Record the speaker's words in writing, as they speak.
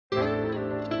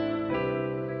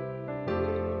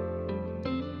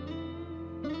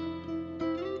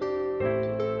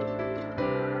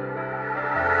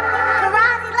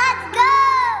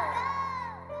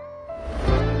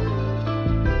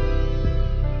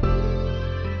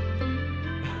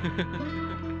I'm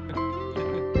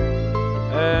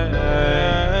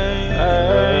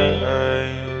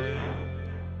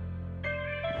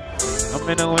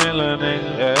in the wind, little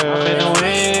nigga. I'm in the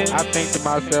wind. I think to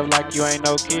myself like you ain't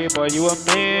no kid, boy, you a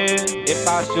man. If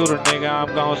I shoot a nigga, I'm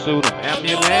gon' shoot him.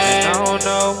 Ambulance. I don't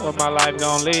know what my life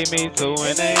gon' lead me to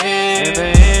in the end.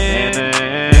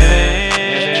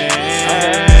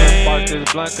 I spark this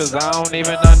blunt cause I don't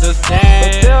even understand.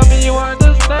 But tell me you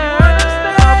understand.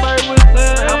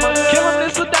 I'ma kill him,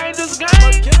 this a dangerous game.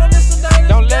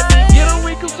 Don't let me get him,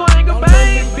 we can swing a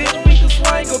bang. Bitch, we can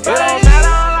swing a bang. It don't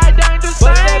matter, I like dangerous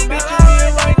things. Bitch, you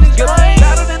being right this game.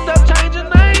 Gotta end up changing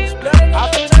names. I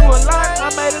been through a lot, I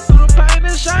made it through the pain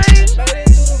and shame.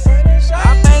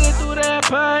 I made it through that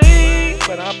pain.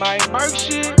 But I might murk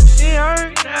shit, it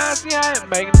hurt. Now I see I ain't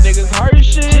making niggas hurt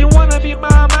shit. You wanna be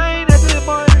my main, at this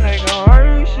point it ain't gon'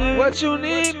 hurt shit. What you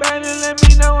need, baby, let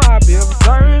me know, I'll be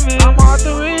observing. I'm off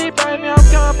the read, baby, I'm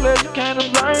complex, you can't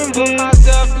observe this. Put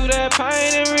myself through that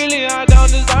pain and really I don't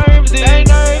deserve this. They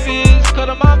nervous, cut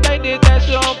them off, they did that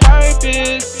shit on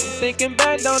purpose. Thinking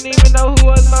back, don't even know who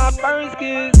was my first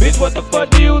kiss. Bitch, what the fuck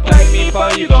do you take me for?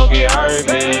 You gon' get hurt,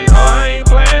 bitch. Oh, I ain't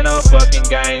playing no fucking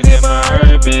games, it my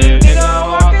hurt, bitch. Nigga,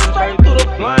 I'm walking straight through the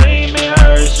flame, it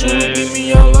hurt shit. Give me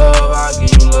your love, I'll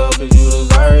give you love cause you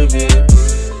deserve it.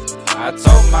 I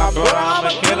told my brother I'ma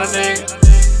kill a nigga.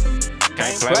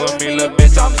 Can't play with me, little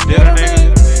bitch, I'm still a nigga.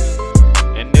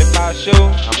 And if I shoot,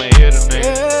 I'ma hit a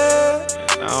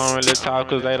nigga. I don't really talk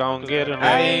cause they don't get a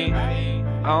nigga.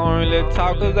 I don't really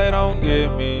talk cause they don't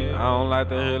get me. I don't like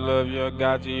to hear love, you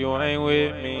got you ain't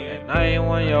with me. And I ain't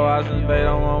one of your options, they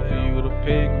don't want for you to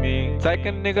pick me. Take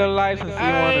a nigga license,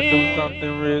 he wanna do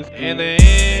something risky. In the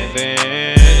end,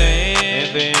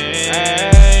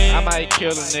 I might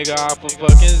kill a nigga off of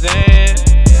fucking Zen.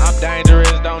 I'm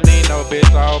dangerous, don't need no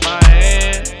bitch off my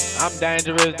hand. I'm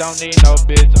dangerous, don't need no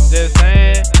bitch, I'm just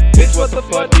saying. Bitch, what the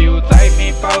fuck do you take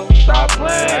me for? Stop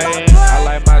playing. I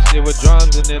like my shit with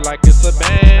drums in it like it's a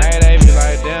band. Hey, they be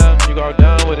like, damn, you go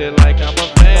down with it like I'm a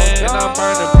fan. And I'm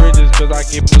burning bridges cause I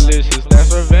get malicious, that's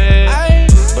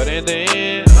revenge. But in the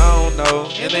end, I don't know,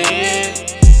 in the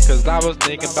end. Cause I was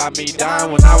thinking about me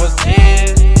dying when I was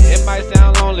 10. It might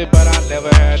sound lonely, but I never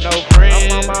had no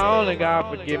friends. I'm on my own, and God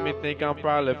forgive me, think I'm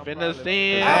probably finna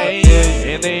sin.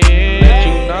 In the end, let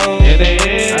you know, in the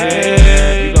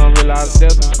end, you gon' realize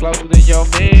death is closer than your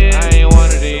man. I ain't one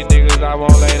of these niggas, I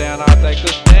won't lay down, I'll take a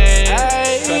stand.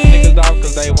 Cut niggas off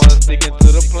cause they wanna stick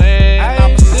into the plan.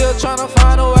 I'm still tryna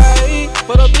find a way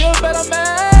for to be a better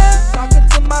man.